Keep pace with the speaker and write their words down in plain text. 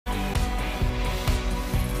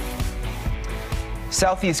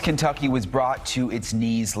Southeast Kentucky was brought to its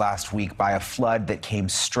knees last week by a flood that came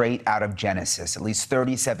straight out of Genesis. At least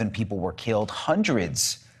 37 people were killed.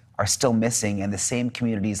 Hundreds are still missing, and the same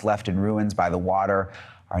communities left in ruins by the water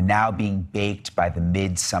are now being baked by the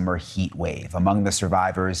midsummer heat wave. Among the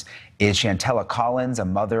survivors is Chantella Collins, a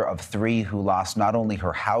mother of three who lost not only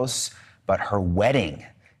her house, but her wedding.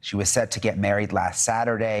 She was set to get married last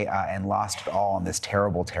Saturday and lost it all in this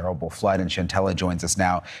terrible, terrible flood. And Chantella joins us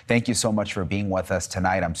now. Thank you so much for being with us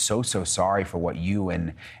tonight. I'm so sorry for what you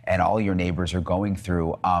and all your neighbors are going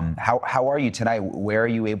through. How are you tonight? Where are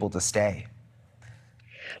you able to stay?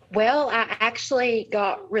 Well, I actually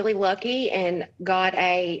got really lucky and got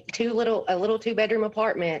a little two-bedroom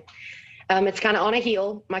apartment. It's kind of on a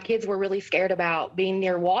hill. My kids were really scared about being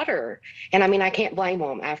near water. And I mean, I can't blame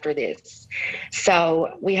them after this.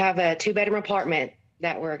 So we have a two-bedroom apartment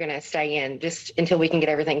that we're going to stay in just until we can get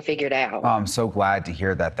everything figured out. I'm so glad to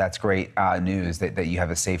hear that. That's great news that you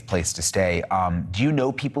have a safe place to stay. Do you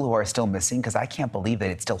know people who are still missing? Because I can't believe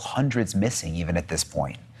that it's still hundreds missing even at this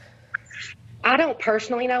point. I don't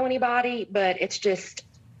personally know anybody, but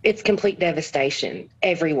it's complete devastation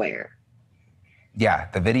everywhere. Yeah,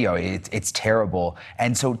 the video, it's terrible.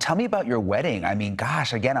 And so tell me about your wedding. I mean,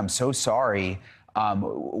 gosh, again, I'm so sorry.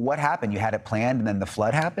 What happened? You had it planned and then the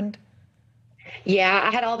flood happened? Yeah,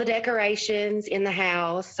 I had all the decorations in the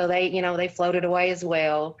house, so they floated away as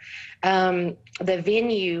well. The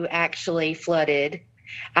venue actually flooded.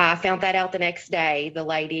 I found that out the next day. The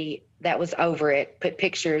lady that was over it put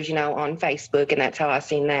pictures, on Facebook, and that's how I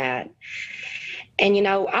seen that. And,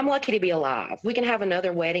 I'm lucky to be alive. We can have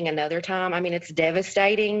another wedding another time. I mean, it's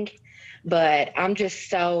devastating, but I'm just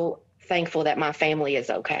so thankful that my family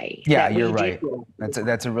is okay. Yeah, you're right.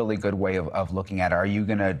 That's a really good way of looking at it. Are you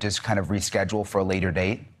going to just kind of reschedule for a later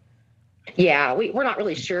date? Yeah, we're not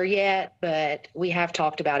really sure yet, but we have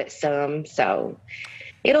talked about it some. So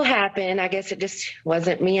it'll happen. I guess it just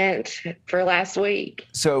wasn't meant for last week.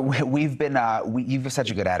 So we've been, you have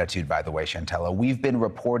such a good attitude, by the way, Chantella. We've been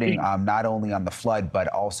reporting not only on the flood, but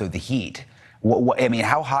also the heat. I mean,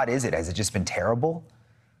 how hot is it? Has it just been terrible?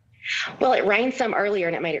 Well, it rained some earlier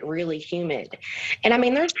and it made it really humid. And I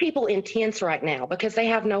mean, there's people in tents right now because they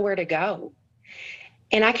have nowhere to go.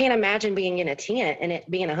 And I can't imagine being in a tent and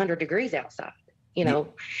it being 100 degrees outside,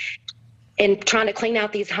 and trying to clean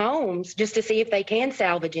out these homes just to see if they can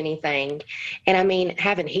salvage anything. And I mean,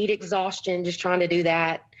 having heat exhaustion, just trying to do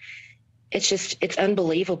that. It's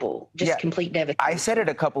unbelievable. Just complete devastation. I said it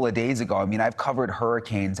a couple of days ago. I mean, I've covered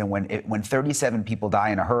hurricanes, and when 37 people die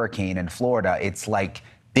in a hurricane in Florida, it's like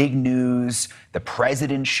big news. The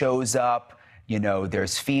president shows up.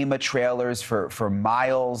 There's FEMA trailers for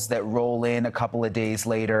miles that roll in a couple of days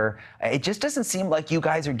later. It just doesn't seem like you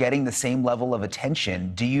guys are getting the same level of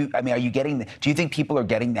attention. Do you think people are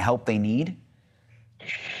getting the help they need?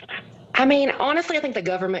 I mean, honestly, I think the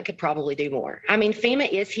government could probably do more. I mean, FEMA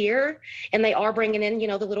is here and they are bringing in,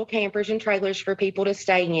 the little campers and trailers for people to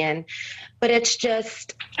stay in, but it's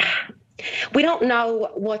just, we don't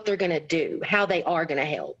know what they're going to do, how they are going to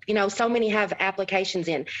help. So many have applications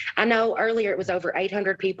in. I know earlier it was over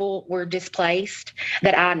 800 people were displaced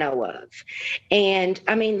that I know of. And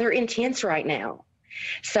I mean, they're in tents right now.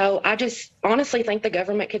 So I just honestly think the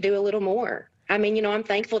government could do a little more. I mean, I'm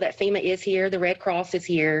thankful that FEMA is here. The Red Cross is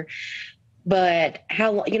here. But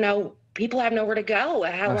people have nowhere to go.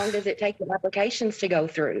 How long does it take the applications to go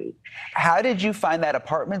through? How did you find that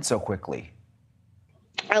apartment so quickly?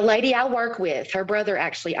 A lady I work with, her brother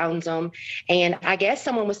actually owns them, and I guess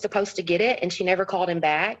someone was supposed to get it, and she never called him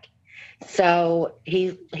back. So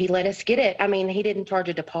he let us get it. I mean, he didn't charge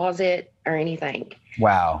a deposit or anything.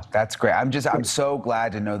 Wow, that's great. I'm so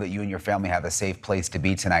glad to know that you and your family have a safe place to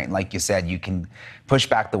be tonight. And like you said, you can push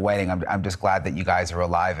back the wedding. I'm just glad that you guys are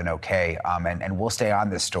alive and okay. And we'll stay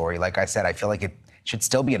on this story. Like I said, I feel like it should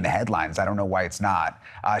still be in the headlines. I don't know why it's not.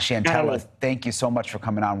 Chantella, thank you so much for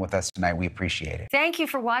coming on with us tonight. We appreciate it. Thank you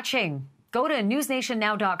for watching. Go to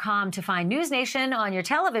newsnationnow.com to find NewsNation on your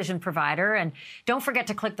television provider. And don't forget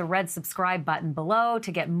to click the red subscribe button below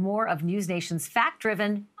to get more of NewsNation's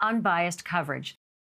fact-driven, unbiased coverage.